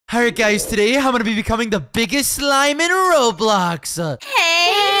Alright guys, today I'm gonna be becoming the biggest slime in Roblox.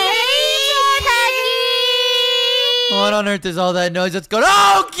 Hey, What on earth is all that noise that's going on?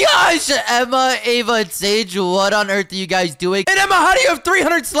 Oh gosh! Emma, Ava, and Sage, what on earth are you guys doing? And Emma, how do you have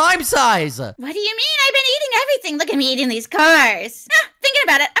 300 slime size? What do you mean? I've been eating everything. Look at me eating these cars. Thinking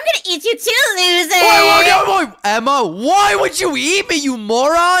about it, I'm gonna eat you too, loser. Wait, Emma, why would you eat me, you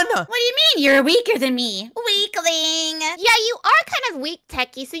moron? What do you mean? You're weaker than me. Weakling. Yeah, you are kind of weak,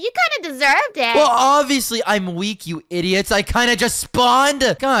 Techy, so you kind of deserved it. Well, obviously I'm weak, you idiots. I kind of just spawned.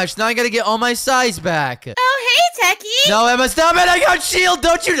 Gosh, now I gotta get all my size back. Oh, hey, Techy. No, Emma, stop it! I got shield!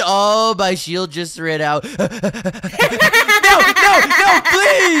 Don't you? Oh, my shield just ran out. No, please!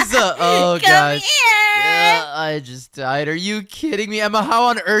 Oh, Come gosh. here. I just died. Are you kidding me, Emma? How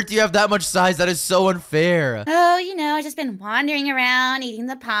on earth do you have that much size? That is so unfair. Oh, you know, I've just been wandering around eating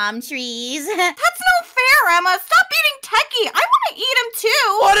the palm trees. That's no fair, Emma. Stop eating Techy. I want to eat him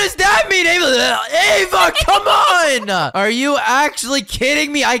too. What does that mean, Ava? Ava, come on! Are you actually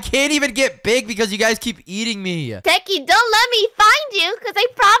kidding me? I can't even get big because you guys keep eating me. Techy, don't let me find you, because I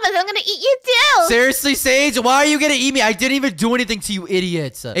promise I'm gonna eat you too. Seriously, Sage? Why are you gonna eat me? I didn't even do anything to you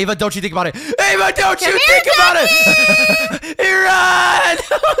idiots. Ava, don't you think about it. Ava, don't you think about it. Run!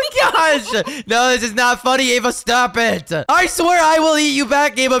 Oh, gosh. No, this is not funny. Ava, stop it. I swear I will eat you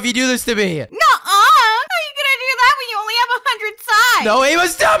back, Ava, if you do this to me. Nuh-uh. How are you gonna do that when you only have 100 size? No, Ava,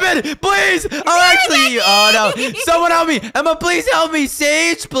 stop it. Please. I'll actually eat you. Oh, no. Someone help me. Emma, please help me.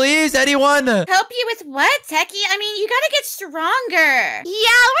 Sage, please. Anyone? Help you with what, Techy? I mean, you gotta get stronger. Yeah,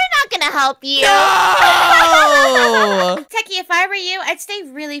 we're not gonna help you. No! Techy, if I were you, I'd stay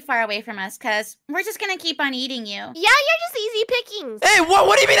really far away from us, because we're just gonna keep on eating you. Yeah, you're just easy pickings. Hey,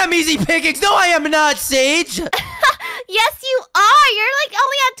 what do you mean I'm easy pickings? No, I am not, Sage. Yes, you are. You're like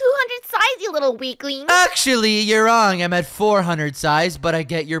only at 200 size, you little weakling. Actually, you're wrong. I'm at 400 size, but I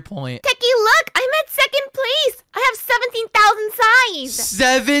get your point. Techy, look, I'm at second place. I have 17,000 size.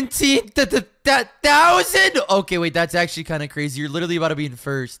 17,000? Okay, wait, that's actually kind of crazy. You're literally about to be in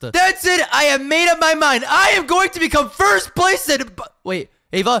first. That's it. I have made up my mind. I am going to become first place. Wait,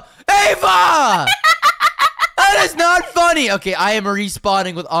 Ava? Ava! That is not funny. Okay, I am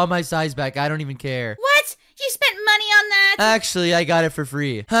respawning with all my size back. I don't even care. What? You spent money on that? Actually, I got it for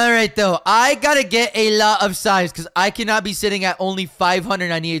free. All right, though. I gotta get a lot of size because I cannot be sitting at only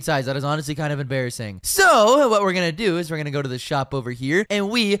 598 size. That is honestly kind of embarrassing. So, what we're gonna do is we're gonna go to the shop over here and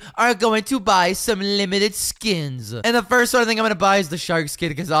we are going to buy some limited skins. And the first one I think I'm gonna buy is the shark skin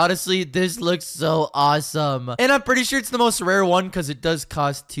because honestly, this looks so awesome. And I'm pretty sure it's the most rare one because it does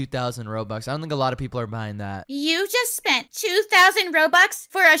cost 2,000 Robux. I don't think a lot of people are buying that. You just spent 2,000 Robux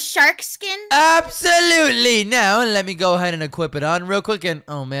for a shark skin? Absolutely. Now, let me go ahead and equip it on real quick. And,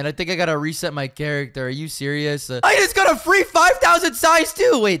 oh, man, I think I gotta reset my character. Are you serious? I just got a free 5,000 size,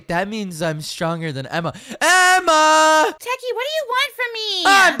 too. Wait, that means I'm stronger than Emma. Emma! Techy, what do you want from me?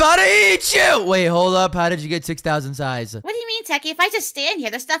 I'm about to eat you! Wait, hold up. How did you get 6,000 size? What do you mean, Techy? If I just stand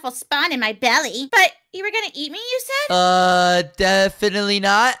here, the stuff will spawn in my belly. But you were gonna eat me, you said? Definitely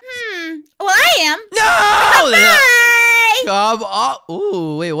not. Well, I am. No! Bye! Come on.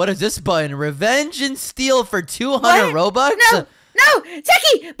 Ooh, wait, what is this button? Revenge and steal for 200 Robux? No,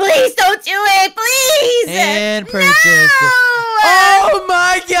 Techy, please don't do it, please. And purchase. No! Oh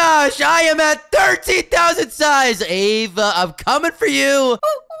my gosh, I am at 13,000 size. Ava, I'm coming for you.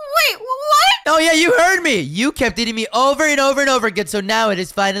 Wait, what? Oh yeah, you heard me. You kept eating me over and over and over again, so now it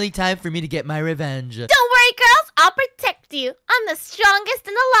is finally time for me to get my revenge. Don't worry, girls. I'll protect you. I'm the strongest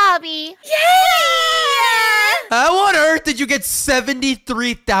in the lobby. Yay! How on earth did you get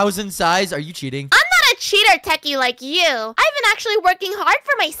 73,000 size? Are you cheating? I'm not a cheater, Techy, like you. I've been actually working hard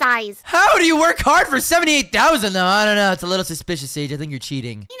for my size. How do you work hard for 78,000 though? I don't know. It's a little suspicious, Sage. I think you're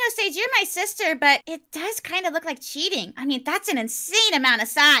cheating. You know, Sage, you're my sister, but it does kind of look like cheating. I mean, that's an insane amount of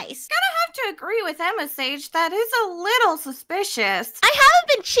size. Gotta have to agree with Emma, Sage. That is a little suspicious. I haven't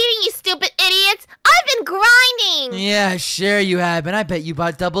been cheating, you stupid idiots. I've been grinding. Yeah, sure you have, and I bet you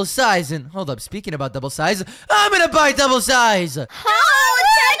bought double size. And hold up, speaking about double size, I'm gonna buy double size. Oh,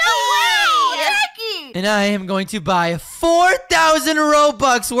 no way! Techy! And I am going to buy 4,000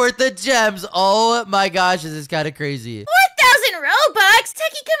 Robux worth of gems. Oh my gosh, this is kind of crazy. 4,000 Robux?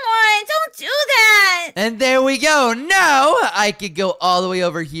 Techy, come on, don't do that. And there we go. Now I could go all the way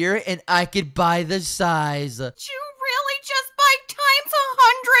over here and I could buy the size. Did you really just buy times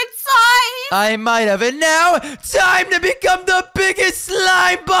 100 size? I might have. And now, time to become the biggest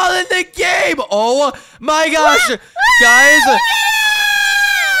slime ball in the game. Oh my gosh. Guys.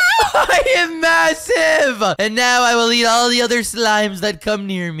 I am massive. And now I will eat all the other slimes that come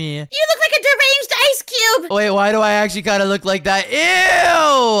near me. You look like a deranged ice cube. Wait, why do I actually kind of look like that?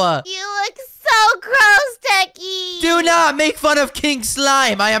 Ew! gross, Techy. Do not make fun of King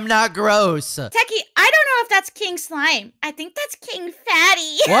Slime. I am not gross. Techy, I don't know if that's King Slime. I think that's King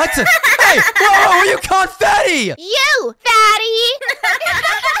Fatty. What? Hey, whoa, you confetti! You, fatty.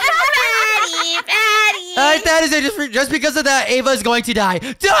 Fatty. That is it. Just because of that, Ava is going to die.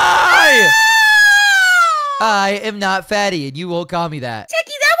 Die! I am not fatty, and you won't call me that.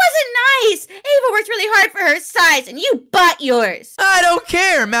 Techy, that wasn't nice. Ava worked really hard for her size, and you bought yours. I don't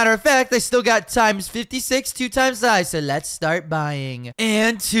care. Matter of fact, I still got times 56, 2 times size, so let's start buying.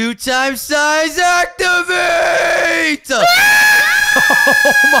 And 2 times size activate!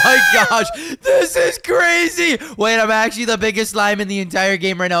 Oh my gosh, this is crazy. Wait, I'm actually the biggest slime in the entire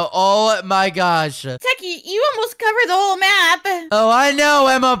game right now. Oh my gosh. Techy, you almost covered the whole map. Oh, I know,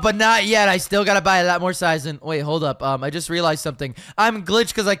 Emma, but not yet. I still gotta buy a lot more size. And wait, hold up. I just realized something. I'm glitched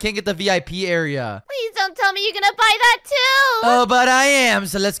because I can't get the VIP area. Please don't tell me you're gonna buy that too. Oh, but I am.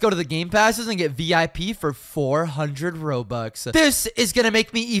 So let's go to the game passes and get VIP for 400 Robux. This is gonna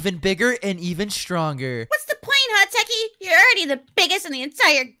make me even bigger and even stronger. What's the point, huh, Techy? You're already the biggest in the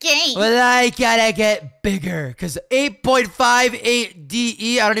entire game. Well, I gotta get bigger because 8.58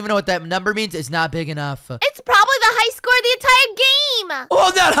 DE, I don't even know what that number means. It's not big enough. It's probably the high score of the entire game.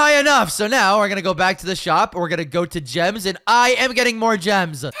 Well, not high enough. So now we're gonna go back to the shop. We're gonna go to gems, and I am getting more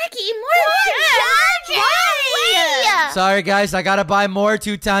gems. Techy, more gems. Why? Sorry, guys. I gotta buy more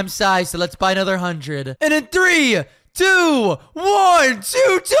 2 times size. So let's buy another 100. And in 3, 2, 1,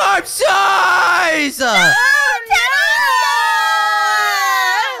 2 times size.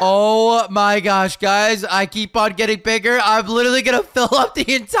 Oh my gosh, guys, I keep on getting bigger. I'm literally gonna fill up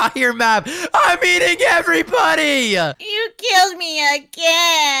the entire map. I'm eating everybody. You killed me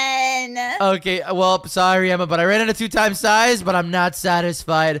again. Okay, well, sorry, Emma, but I ran out of 2 times size, but I'm not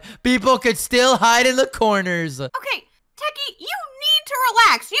satisfied. People could still hide in the corners. Okay, Techy, you need to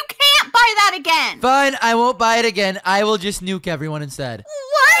relax. You can't buy that again. Fine, I won't buy it again. I will just nuke everyone instead.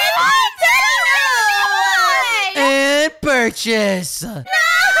 What? No. And purchase.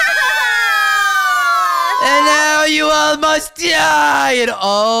 And now you all must die! And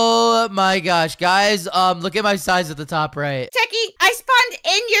oh my gosh, guys, look at my size at the top right. Techy, I spawned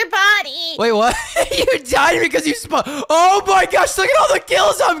in your body. Wait, what? You died because you spawned. Oh my gosh, look at all the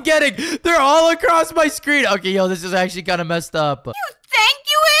kills I'm getting. They're all across my screen. Okay, yo, this is actually kind of messed up. You think,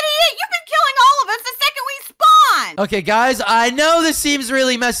 you idiot? You've been killing all of us the second we spawned. Okay, guys, I know this seems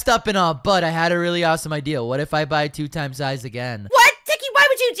really messed up and all, but I had a really awesome idea. What if I buy 2 times size again? What? Techy, why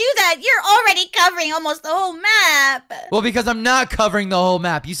would you do that? You're already covering almost the whole map. Well, because I'm not covering the whole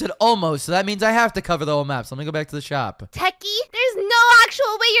map. You said almost, so that means I have to cover the whole map. So let me go back to the shop. Techy, there's no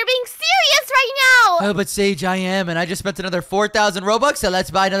actual way you're being serious right now. Oh, but Sage, I am, and I just spent another 4,000 Robux, so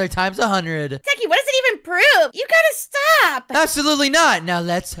let's buy another times 100. Techy, what does it even prove? You gotta stop. Absolutely not. Now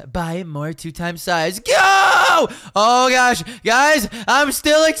let's buy more 2 times size. Go! Oh gosh, guys, I'm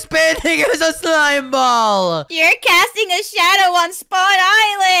still expanding as a slime ball. You're casting a shadow on Spawn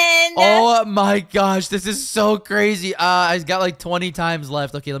Island. Oh my gosh, this is so crazy. I got like 20 times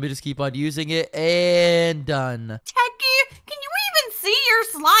left. Okay, let me just keep on using it, and done. Techy, can you even see your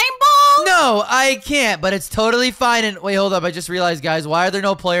slime ball? No, I can't, but it's totally fine. And wait, hold up. I just realized, guys, why are there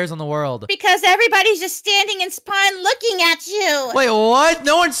no players on the world? Because everybody's just standing in Spawn looking at you. Wait, what?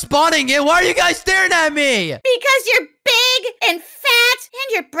 No one's spawning it. Why are you guys staring at me? Because you're big and fat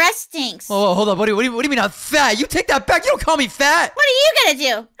and your breath stinks. Oh, hold up. What do you mean I'm fat? You take that back. You don't call me fat. What are you gonna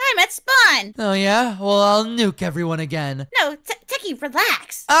do? I'm at Spawn. Oh, yeah? Well, I'll nuke everyone again. No, Techy,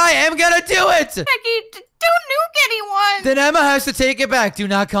 relax. I am gonna do it. Techy, don't nuke anyone. Then Emma has to take it back. Do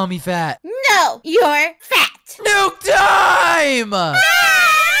not call me fat. No, you're fat. Nuke time!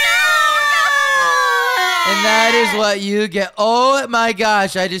 And that is what you get. Oh my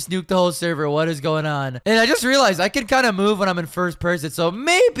gosh, I just nuked the whole server. What is going on? And I just realized I can kind of move when I'm in first person. So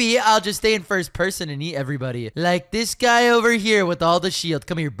maybe I'll just stay in first person and eat everybody. Like this guy over here with all the shield.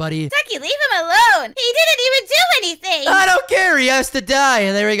 Come here, buddy. Techy, leave him alone. He didn't even do anything. I don't care. He has to die.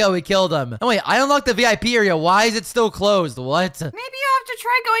 And there we go. We killed him. Oh, wait. I unlocked the VIP area. Why is it still closed? What? Maybe you have to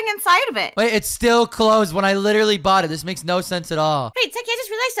try going inside of it. Wait, it's still closed when I literally bought it. This makes no sense at all. Wait, Techy, I just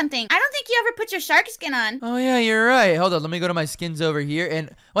realized something. I don't think you ever put your shark skin on. Oh, yeah, you're right. Hold on. Let me go to my skins over here.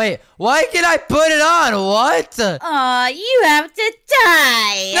 And wait, why can I put it on? What? Aw, you have to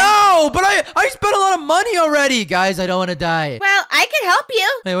die. No, but I spent a lot of money already. Guys, I don't want to die. Well, I can help you.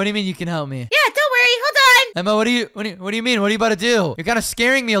 Wait, what do you mean you can help me? Yeah, don't worry. Hold on. Emma, what do you mean? What are you about to do? You're kind of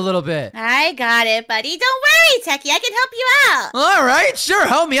scaring me a little bit. I got it, buddy. Don't worry, Techy. I can help you out. All right, sure.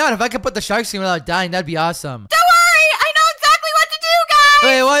 Help me out. If I could put the shark skin without dying, that'd be awesome. Don't worry, I know exactly what to do, guys.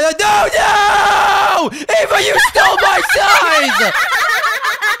 Wait, what? No! Ava, you stole my size!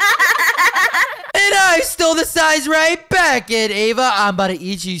 fill the size right back in, Ava. I'm about to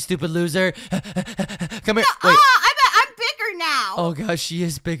eat you, stupid loser. Come here. Wait. I'm bigger now. Oh gosh, she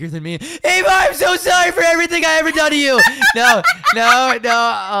is bigger than me. Ava, I'm so sorry for everything I ever done to you. No.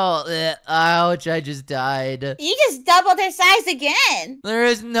 Oh, ouch, I just died. You just doubled her size again. There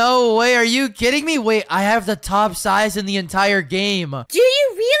is no way. Are you kidding me? Wait, I have the top size in the entire game. Do you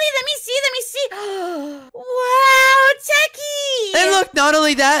really? Let me see. Wow, Techy. And look, not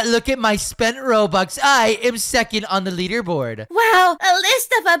only that, look at my spent Robux. I am second on the leaderboard. Wow, a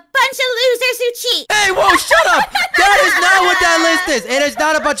list of a bunch of losers who cheat. Hey, whoa, shut up. That is not what that list is. It is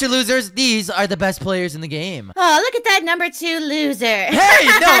not a bunch of losers. These are the best players in the game. Oh, look at that number 2 loser. Hey,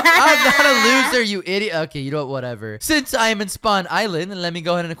 no, I'm not a loser, you idiot. Okay, you know what, whatever. Since I am in Spawn Island, let me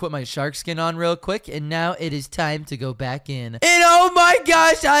go ahead and equip my shark skin on real quick. And now it is time to go back in. And oh my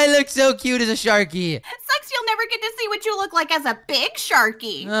gosh, I look so cute as a sharky. Sucks you'll never get to see what you look like as a big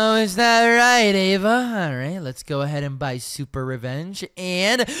sharky. Oh, is that right, Ava? All right, let's go ahead and buy Super Revenge.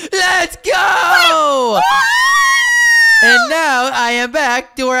 And let's go! And now I am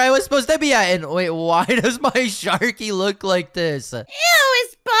back to where I was supposed to be at. And wait, why does my sharky look like this? Ew,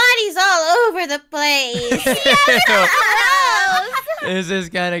 his body's all over the place. This is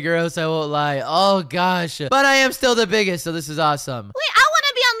kind of gross, I won't lie. Oh, gosh. But I am still the biggest, so this is awesome. Wait, I want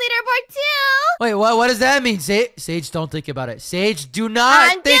to be on leaderboard too. Wait, what does that mean? Sage, don't think about it. Sage, do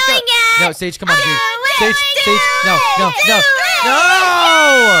not I'm think doing it. No, Sage, come on, dude. Sage, No.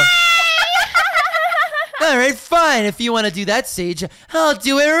 All right, fine. If you want to do that, Sage, I'll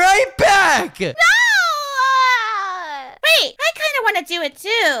do it right back. No. Wait, I kind of want to do it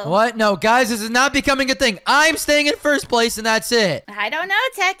too. What? No, guys, this is not becoming a thing. I'm staying in first place, and that's it. I don't know,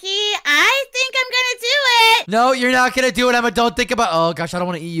 Techy. I think I'm going to do it. No, you're not going to do it, Emma. Don't think about... Oh, gosh, I don't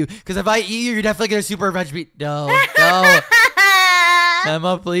want to eat you. Because if I eat you, you're definitely going to super revenge me. No.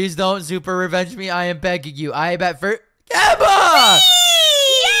 Emma, please don't super revenge me. I am begging you. I bet for... Emma!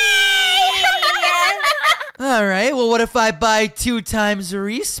 All right, well, what if I buy 2 times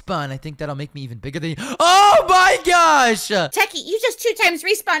respawn? I think that'll make me even bigger than you. Oh, my gosh! Techy, you just 2 times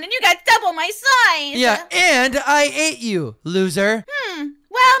respawned and you got double my size. Yeah, and I ate you, loser.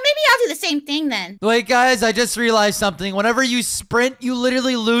 Well, maybe I'll do the same thing then. Wait, guys, I just realized something. Whenever you sprint, you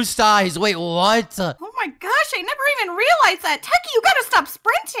literally lose size. Wait, what? Oh my gosh, I never even realized that. Techy, you gotta stop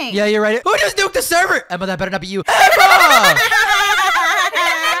sprinting. Yeah, you're right. Who just nuked the server? Emma, that better not be you. Emma!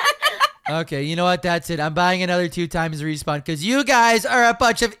 Okay, you know what? That's it. I'm buying another 2 times respawn because you guys are a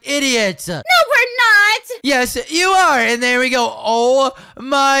bunch of idiots. No, we're not. Yes, you are. And there we go. Oh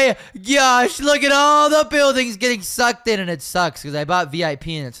my gosh. Look at all the buildings getting sucked in. And it sucks because I bought VIP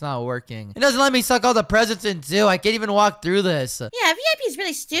and it's not working. It doesn't let me suck all the presents in too. I can't even walk through this. Yeah, VIP is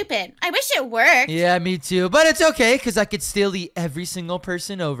really stupid. I wish it worked. Yeah, me too. But it's okay because I could still eat every single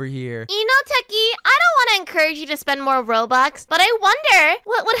person over here. You know, Techy, I don't want to encourage you to spend more Robux, but I wonder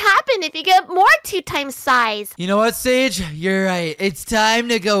what would happen if you get more 2 times size. You know what, Sage? You're right. It's time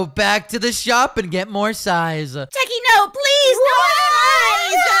to go back to the shop and get more size. Techy, no, please, no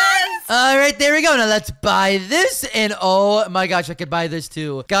size. All right, there we go. Now let's buy this. And oh my gosh, I could buy this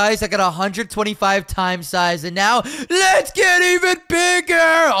too. Guys, I got 125 times size. And now let's get even bigger.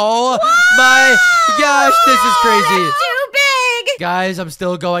 Oh my gosh, this is crazy. Too big. Guys, I'm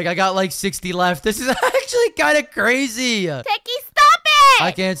still going. I got like 60 left. This is actually kind of crazy. Techy, stop it.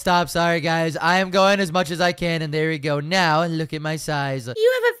 I can't stop. Sorry, guys. I am going as much as I can. And there we go. Now, look at my size.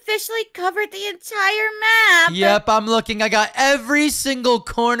 You have officially covered the entire map. Yep, I'm looking. I got every single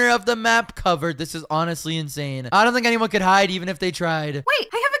corner of the map covered. This is honestly insane. I don't think anyone could hide even if they tried. Wait,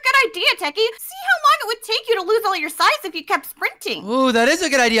 I have a good idea, Techy. See how long it would take you to lose all your size if you kept sprinting. Ooh, that is a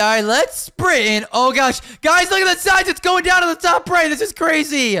good idea. All right, let's sprint. Oh, gosh. Guys, look at the size. It's going down to the top right. This is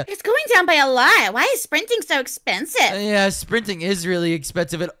crazy. It's going down by a lot. Why is sprinting so expensive? Yeah, sprinting is really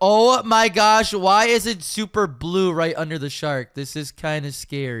expensive. And oh, my gosh. Why is it super blue right under the shark? This is kind of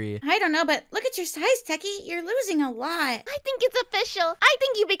scary. I don't know, but look at your size, Techy. You're losing a lot. I think it's official. I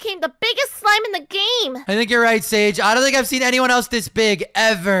think you became the biggest slime in the game. I think you're right, Sage. I don't think I've seen anyone else this big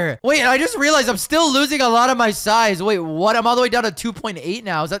ever. Wait, I just realized I'm still losing a lot of my size. Wait, what? I'm all the way down to 2.8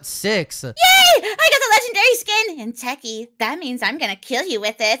 now. Is that 6? Yay! I got the legendary skin. And Techy, that means I'm gonna kill you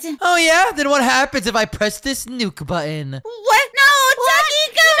with it. Oh, yeah? Then what happens if I press this nuke button? What? No,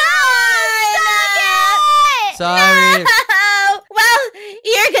 Techy, come on! Stop it! Sorry. No! Well,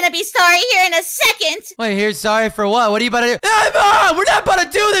 you're gonna be sorry here in a second. Wait, here's sorry for what? What are you about to do? Emma! We're not about to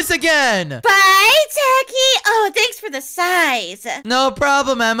do this again! Bye, Techy. Oh, thanks for the size. No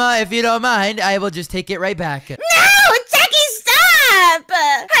problem, Emma. If you don't mind, I will just take it right back. No! Techy, stop! crap.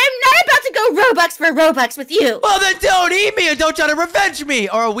 I'm not about to go Robux for Robux with you. Well, then don't eat me and don't try to revenge me,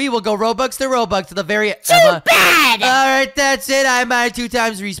 or we will go Robux to Robux to the very Too bad. All right, that's it. I'm at 2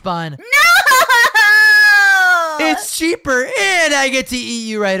 times respawn. No. It's cheaper, and I get to eat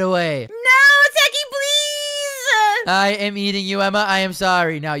you right away. No, Techy, please. I am eating you, Emma. I am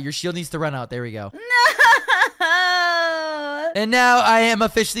sorry. Now, your shield needs to run out. There we go. No. And now I am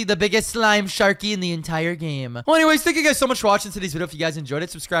officially the biggest slime sharky in the entire game. Well, anyways, thank you guys so much for watching today's video. If you guys enjoyed it,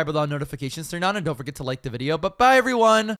 subscribe with all notifications turned on, and don't forget to like the video. But bye, everyone.